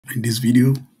In this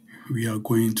video, we are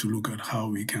going to look at how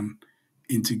we can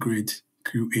integrate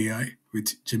CrewAI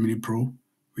with Gemini Pro,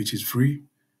 which is free,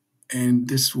 and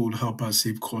this will help us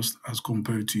save cost as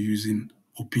compared to using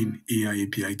OpenAI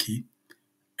API key.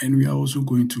 And we are also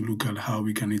going to look at how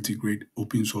we can integrate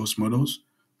open source models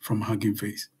from Hugging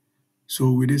Face.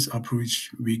 So with this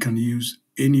approach, we can use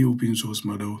any open source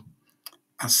model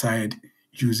aside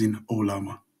using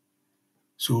Olama.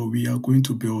 So we are going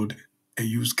to build a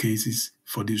use cases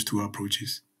for these two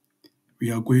approaches.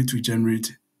 We are going to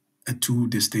generate a two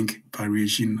distinct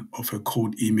variation of a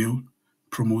cold email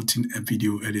promoting a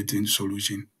video editing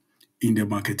solution in the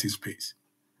marketing space.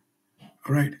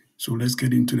 All right, so let's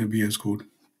get into the VS Code.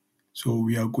 So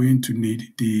we are going to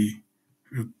need to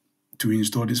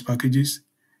install these packages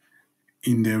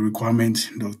in the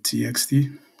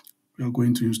requirement.txt. We are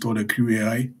going to install the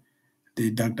CrewAI,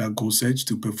 the DuckDuckGo search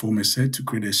to perform a search to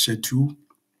create a search tool.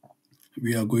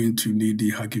 We are going to need the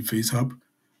Hugging Face Hub,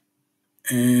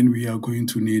 and we are going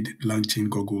to need LangChain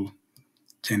Google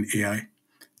Gen AI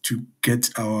to get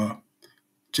our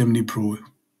Gemini Pro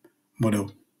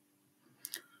model.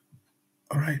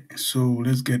 All right, so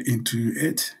let's get into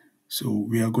it. So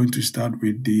we are going to start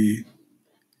with the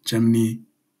Gemini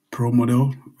Pro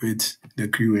model with the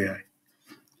CrewAI.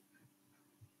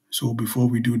 So before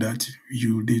we do that,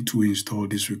 you need to install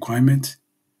this requirement.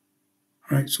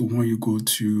 All right, so when you go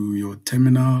to your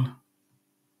terminal,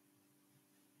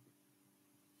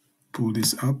 pull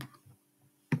this up,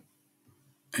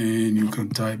 and you can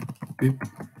type pip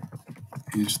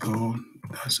install,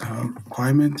 that's our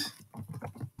requirement,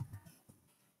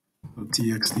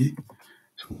 .txt.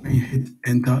 So when you hit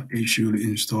enter, it should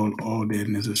install all the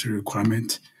necessary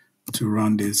requirements to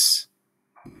run this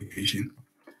application.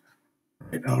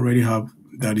 I already have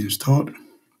that installed.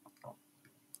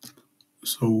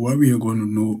 So what we are going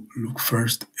to look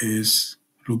first is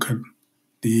look at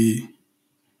the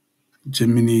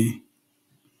Gemini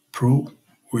Pro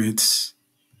with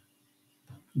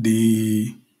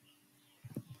the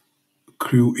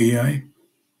CrewAI.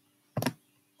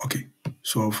 Okay,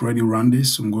 so I've already run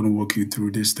this. So I'm going to walk you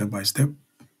through this step by step.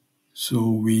 So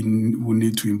we will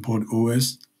need to import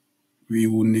OS. We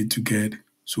will need to get,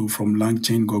 so from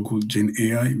LangChain Google Gen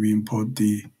AI, we import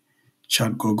the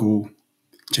Chat Google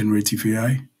Generative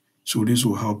AI. So this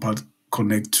will help us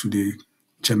connect to the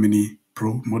Gemini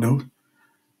Pro model.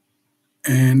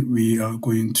 And we are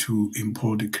going to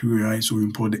import the CrewAI. So we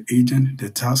import the agent, the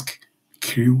task,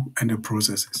 queue, and the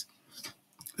processes.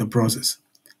 The process.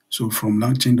 So from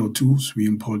LangChain.tools, we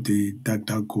import the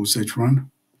DuckDuckGo search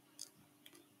run.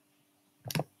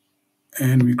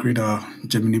 And we create our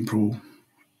Gemini Pro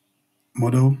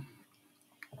model.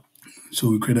 So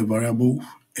we create a variable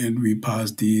and we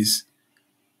pass these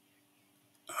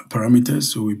parameters.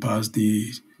 So we pass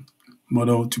the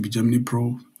model to be Gemini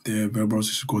Pro. The variables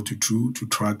is equal to true to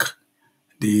track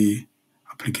the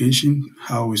application,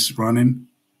 how it's running,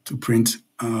 to print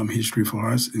history for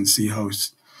us and see how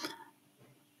it's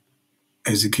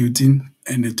executing.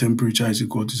 And the temperature is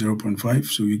equal to 0.5.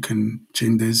 So you can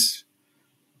change this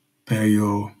per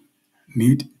your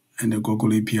need, and the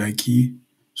Google API key.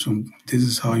 So this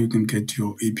is how you can get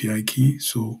your API key.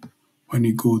 So when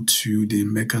you go to the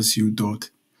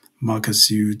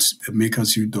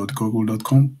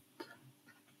makersuite.google.com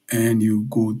and you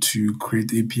go to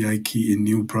create API key in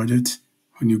new project,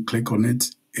 when you click on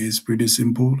it, it's pretty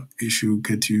simple. It should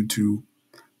get you to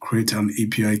create an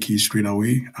API key straight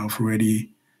away. I've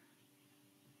already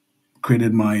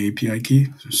created my API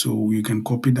key, so you can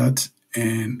copy that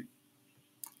and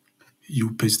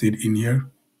you paste it in here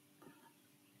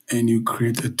and you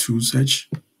create a tool search.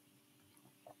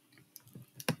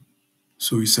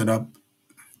 So you set up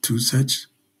tool search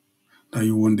that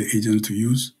you want the agent to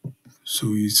use.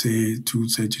 So you say tool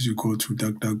search is equal to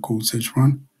DuckDuckGo search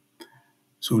run.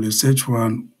 So the search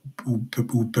run will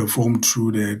perform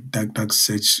through the DuckDuck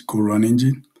search go run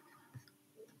engine.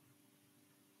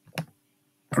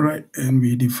 All right, and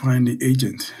we define the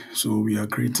agent. So we are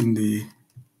creating the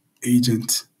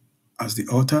agent as the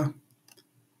author.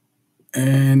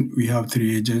 And we have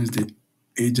three agents, the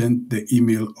agent, the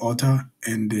email author,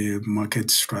 and the market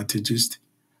strategist,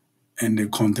 and the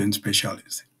content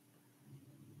specialist.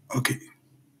 Okay,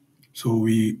 so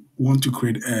we want to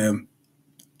create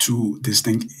two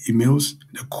distinct emails,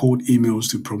 the code emails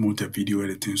to promote a video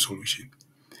editing solution.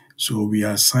 So we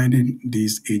are assigning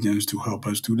these agents to help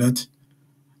us do that.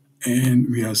 And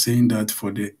we are saying that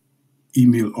for the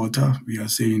email author, we are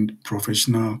saying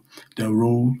professional, the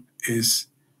role is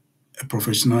a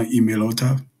professional email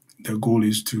author. The goal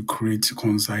is to create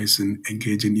concise and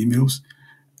engaging emails.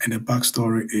 And the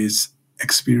backstory is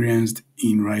experienced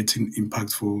in writing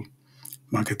impactful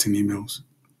marketing emails.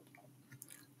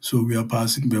 So we are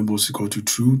passing variables equal to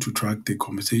true to track the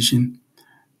conversation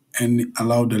and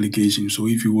allow delegation. So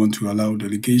if you want to allow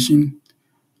delegation,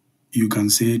 you can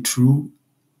say true.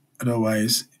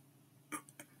 Otherwise,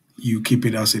 you keep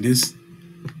it as it is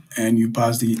and you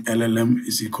pass the LLM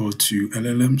is equal to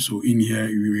LLM. So in here,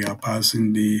 we are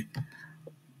passing the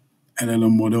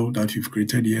LLM model that we've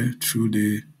created here through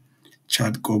the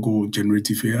chat Google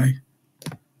generative AI.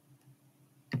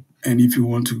 And if you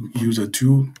want to use a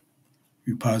tool,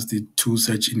 you pass the tool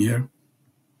search in here.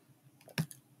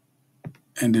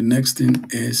 And the next thing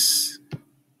is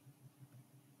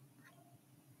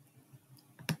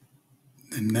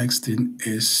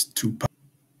to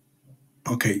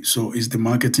okay, so it's the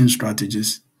marketing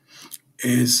strategist.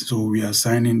 So we are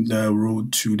assigning the role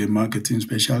to the marketing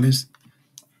specialist,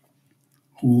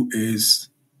 who is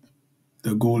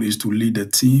the goal is to lead the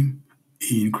team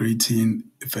in creating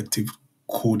effective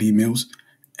cold emails.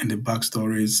 And the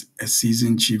backstory is a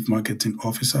seasoned chief marketing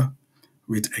officer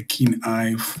with a keen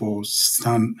eye for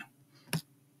standout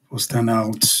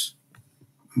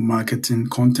marketing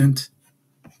content.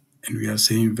 And we are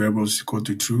saying variables equal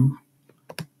to true.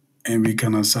 And we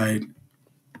can assign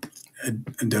a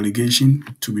delegation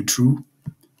to be true.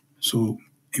 So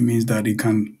it means that it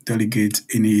can delegate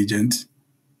any agent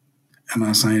and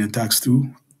assign a task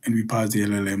to, and we pass the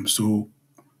LLM. So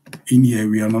in here,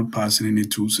 we are not passing any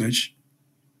tool search.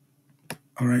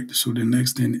 All right, so the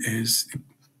next thing is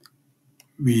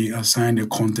we assign a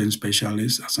content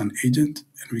specialist as an agent,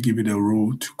 and we give it a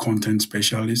role to content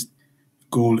specialist.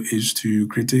 Goal is to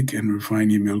critique and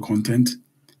refine email content.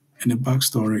 And the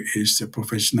backstory is a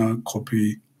professional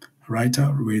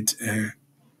copywriter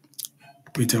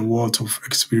with a wealth of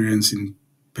experience in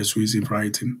persuasive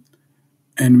writing.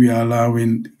 And we are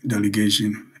allowing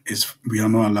delegation. We are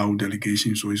not allowing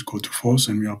delegation, so it's equal to false,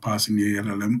 and we are passing the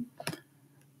LLM.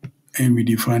 And we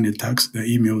define the task. The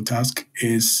email task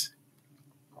is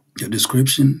the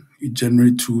description. We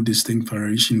generate two distinct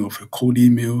variations of a cold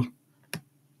email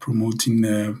promoting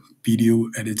a video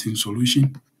editing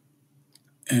solution.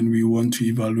 And we want to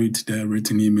evaluate the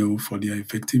written email for their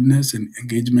effectiveness and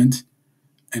engagement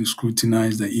and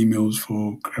scrutinize the emails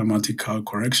for grammatical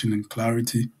correction and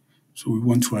clarity. So we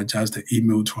want to adjust the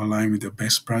email to align with the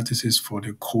best practices for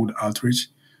the cold outreach.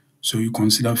 So you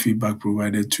consider feedback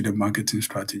provided to the marketing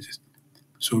strategist.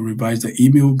 So revise the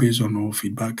email based on all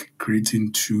feedback,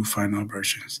 creating two final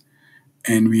versions.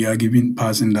 And we are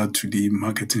passing that to the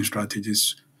marketing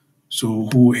strategist. So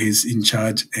who is in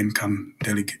charge and can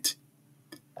delegate.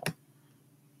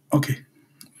 Okay.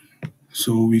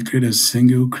 So we create a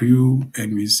single crew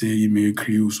and we say email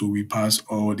crew. So we pass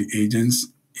all the agents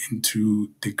into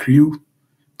the crew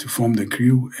to form the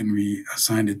crew, and we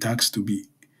assign the task to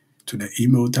the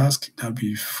email task that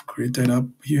we've created up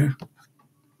here.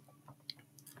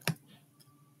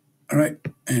 All right,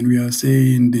 and we are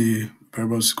saying the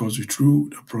variable equals to true.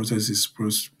 The process is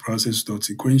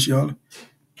process.sequential,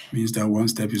 means that one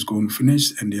step is going to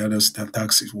finish and the other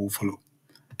task will follow.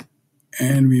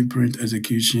 And we print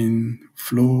execution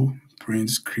flow,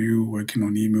 print crew working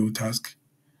on email task.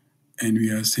 And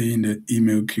we are saying that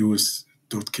email queue is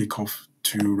 .kickoff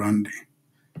to run there.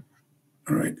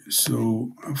 All right,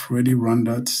 so I've already run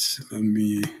that. Let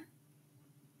me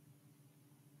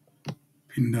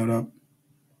pin that up.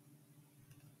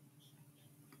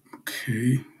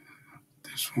 Okay,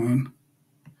 this one.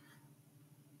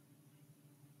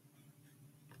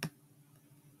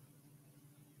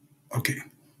 Okay.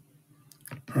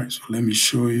 All right, so let me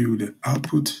show you the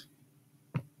output.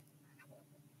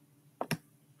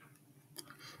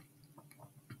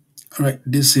 All right,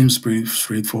 this seems pretty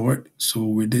straightforward. So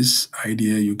with this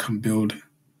idea, you can build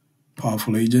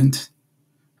powerful agent.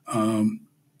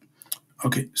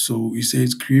 Okay, so it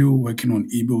says crew working on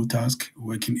email task,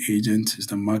 working agent is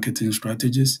the marketing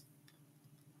strategist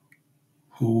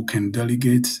who can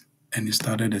delegate and he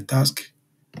started the task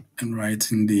and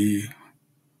writing the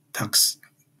task.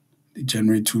 They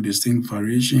generate two distinct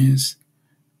variations,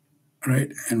 right,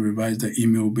 and revise the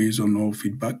email based on all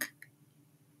feedback.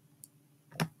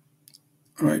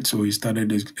 All right, so he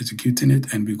started executing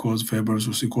it, and because verbals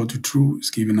was equal to true,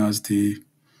 it's giving us the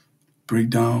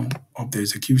breakdown of the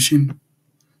execution.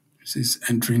 This is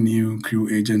entering new crew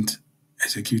agent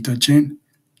executor chain.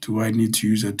 Do I need to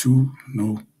use a tool?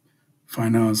 No.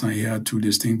 Final answer here, two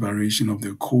distinct variations of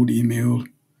the code email,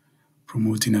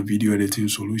 promoting a video editing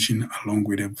solution along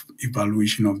with an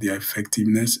evaluation of the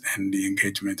effectiveness and the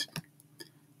engagement.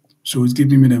 So it's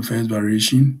giving me the first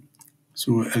variation.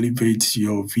 So elevate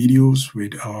your videos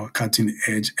with our cutting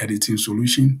edge editing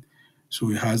solution. So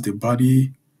it has the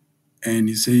body and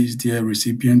it says there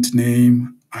recipient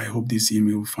name, I hope this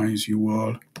email finds you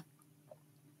well.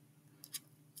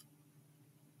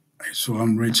 So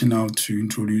I'm reaching out to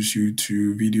introduce you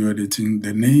to video editing.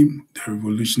 The name, the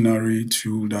revolutionary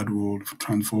tool that will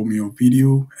transform your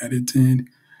video editing.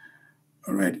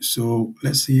 All right, so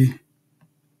let's see.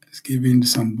 Let's give in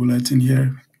some bulletin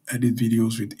here. Edit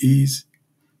videos with ease.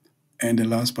 And the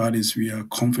last part is we are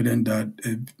confident that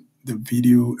the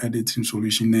video editing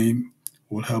solution name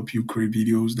will help you create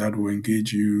videos that will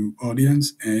engage your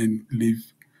audience and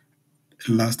leave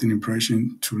a lasting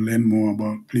impression. To learn more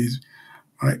about, please.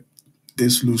 All right,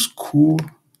 this looks cool.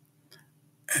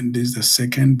 And this is the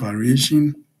second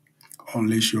variation.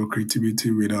 Unleash your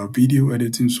creativity with our video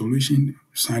editing solution.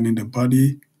 Signing the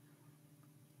body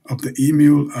of the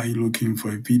email. Are you looking for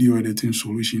a video editing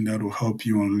solution that will help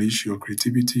you unleash your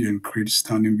creativity and create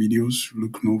stunning videos?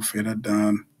 Look no further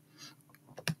than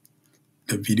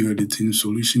the video editing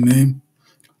solution name.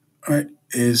 All right,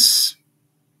 it is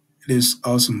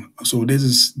awesome. So this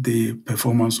is the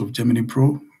performance of Gemini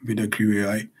Pro with the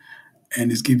CrewAI,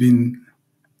 and it's giving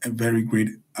a very great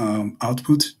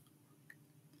output.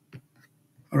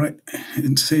 All right,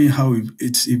 and saying how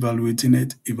it's evaluating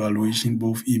it, evaluation,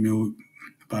 both email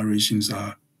variations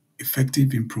are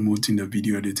effective in promoting the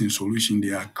video editing solution.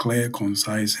 They are clear,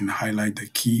 concise, and highlight the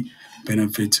key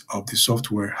benefits of the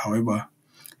software. However,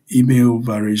 email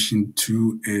variation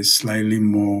 2 is slightly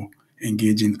more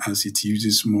engaging as it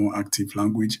uses more active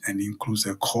language and includes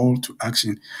a call to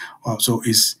action. So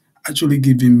it's actually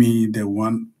giving me the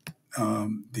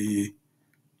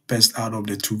best out of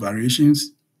the two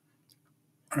variations.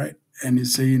 All right. And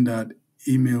it's saying that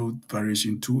email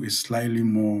variation 2 is slightly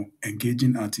more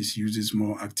engaging as it uses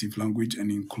more active language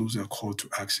and includes a call to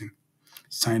action.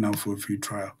 Sign up for a free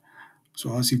trial.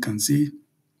 So as you can see,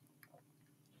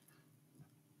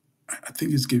 I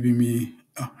think it's giving me,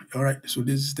 all right, so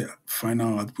this is the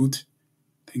final output.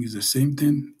 I think it's the same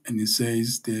thing. And it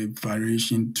says the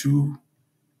variation 2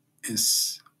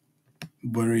 is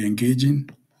very engaging.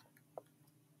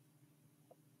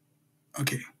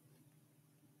 Okay.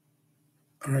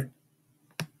 All right.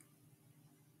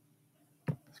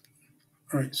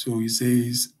 All right. So it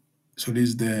says, so this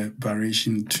is the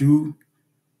variation 2,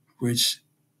 which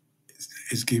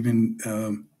is given,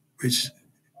 which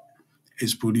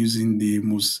is producing the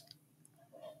most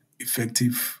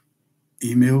effective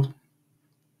email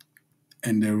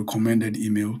and the recommended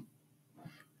email.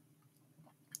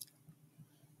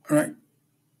 All right.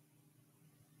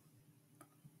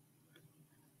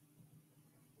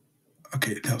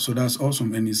 Okay, so that's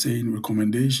awesome. And it's saying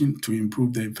recommendation to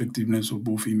improve the effectiveness of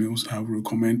both emails. I would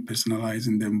recommend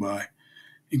personalizing them by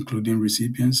including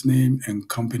recipient's name and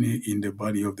company in the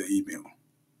body of the email.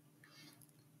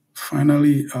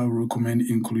 Finally, I would recommend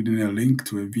including a link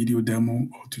to a video demo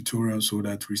or tutorial so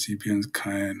that recipients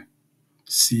can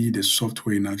see the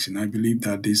software in action. I believe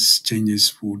that these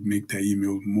changes would make the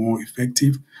email more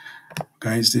effective.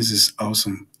 Guys, this is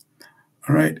awesome.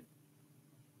 All right.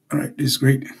 All right, this is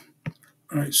great.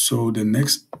 All right, so the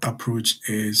next approach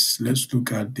is let's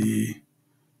look at the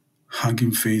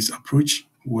Hugging Face approach,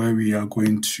 where we are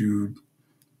going to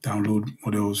download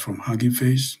models from Hugging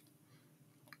Face.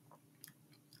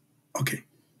 Okay,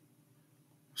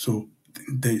 so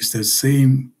it's the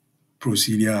same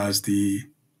procedure as the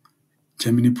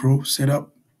Gemini Pro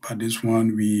setup, but this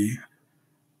one we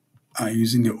are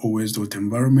using the OS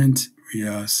environment. We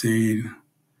are saying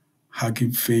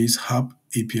Hugging Face Hub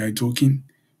API token,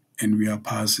 and we are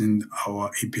passing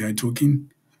our API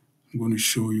token. I'm going to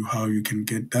show you how you can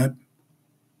get that.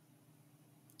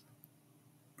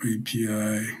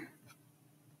 API.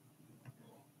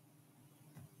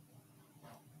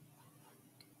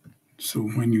 So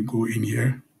when you go in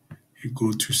here, you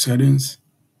go to settings,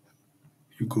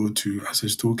 you go to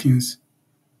access tokens,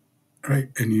 right?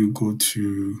 And you go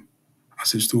to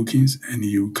access tokens and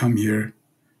you come here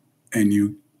and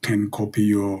you can copy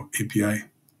your API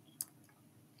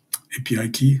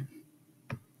key,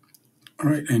 all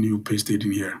right? And you paste it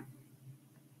in here,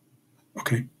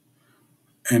 okay?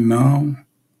 And now,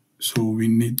 so we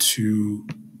need to,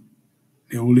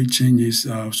 the only change is,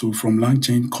 so from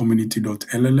langchain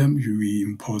community.llm, we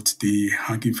import the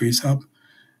Hugging Face app.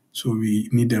 So we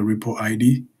need a repo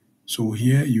ID. So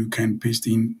here you can paste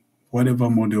in whatever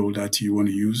model that you want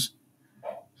to use.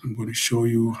 I'm going to show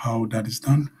you how that is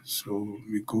done. So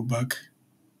we go back.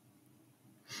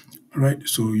 All right,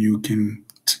 so you can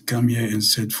come here and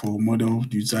search for model,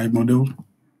 desired model.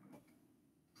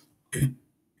 Okay.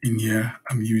 In here,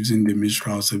 I'm using the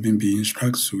Mistral 7B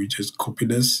Instruct. So we just copy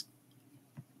this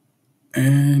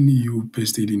and you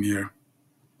paste it in here.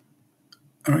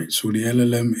 All right, so the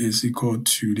LLM is equal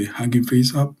to the Hugging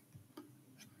Face app.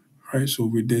 right? So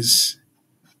with this,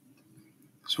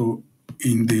 so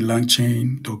in the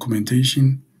LangChain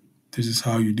documentation, this is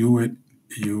how you do it.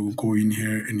 You go in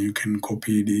here and you can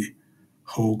copy the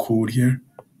whole code here,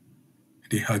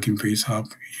 the Hugging Face app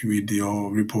with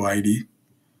your repo ID.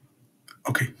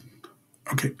 Okay,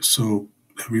 okay. So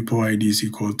the repo ID is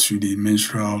equal to the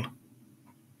menstrual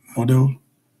model,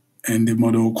 and the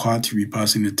model quality we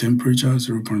pass in the temperature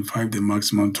 0.5, the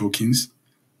maximum tokens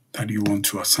that you want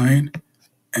to assign.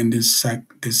 And this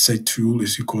set tool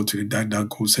is equal to the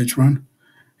DuckDuckGo search run.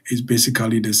 It's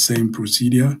basically the same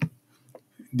procedure,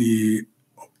 the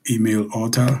email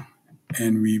author,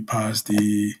 and we pass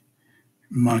the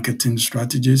marketing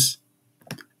strategist,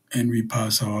 and we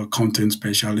pass our content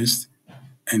specialist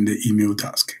and the email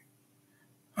task.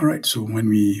 All right, so when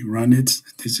we run it,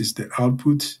 this is the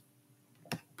output.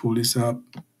 Pull this up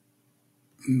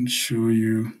and show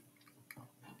you.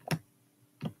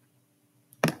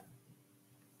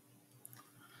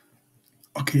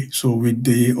 Okay, so with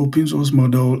the open source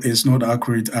model, it's not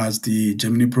accurate as the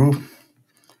Gemini Pro,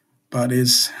 but it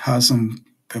has some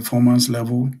performance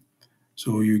level.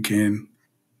 So you can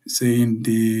say in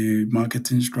the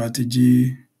marketing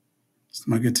strategies,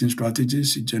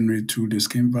 you generate two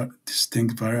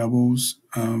distinct variables,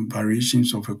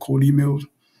 variations of a cold email,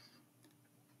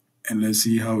 and let's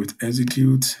see how it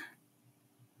executes.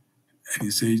 And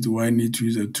it says, do I need to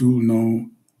use a tool? No.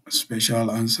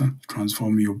 Special answer,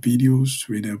 transform your videos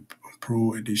with a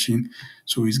Pro edition.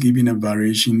 So it's giving a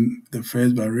variation, the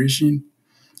first variation.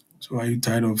 So are you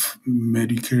tired of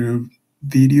medical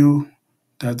video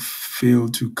that fail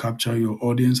to capture your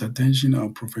audience attention? Our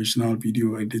professional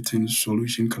video editing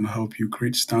solution can help you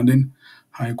create standing,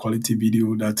 high quality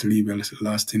video that leave a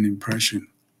lasting impression.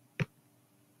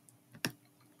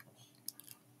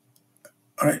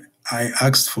 All right, I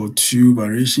asked for two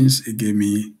variations. It gave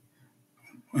me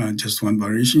just one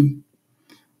variation,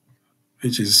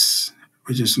 which is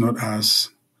not as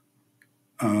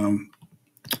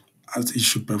it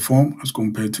should perform as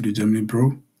compared to the Gemini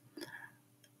Pro.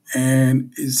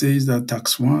 And it says that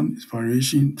task 1 is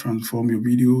variation, transform your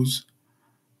videos.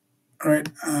 All right,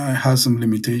 I have some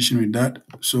limitation with that.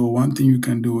 So one thing you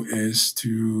can do is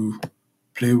to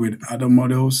play with other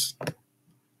models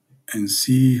and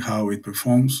see how it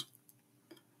performs.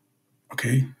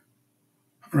 Okay,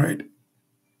 all right.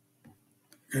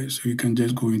 Okay, so you can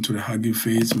just go into the Hugging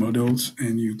Face models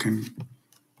and you can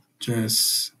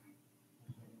just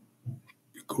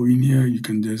go in here. You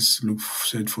can just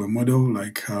search for a model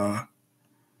like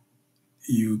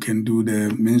you can do the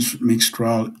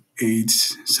Mixtral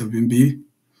 8.7b.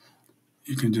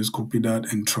 You can just copy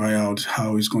that and try out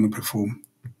how it's going to perform.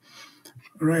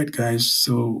 All right, guys.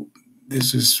 So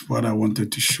this is what I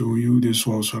wanted to show you. This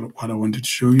was what I wanted to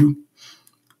show you.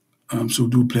 So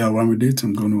do play around with it.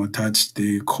 I'm going to attach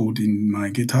the code in my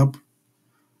GitHub.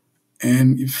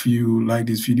 And if you like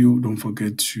this video, don't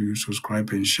forget to subscribe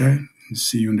and share. And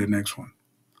see you in the next one.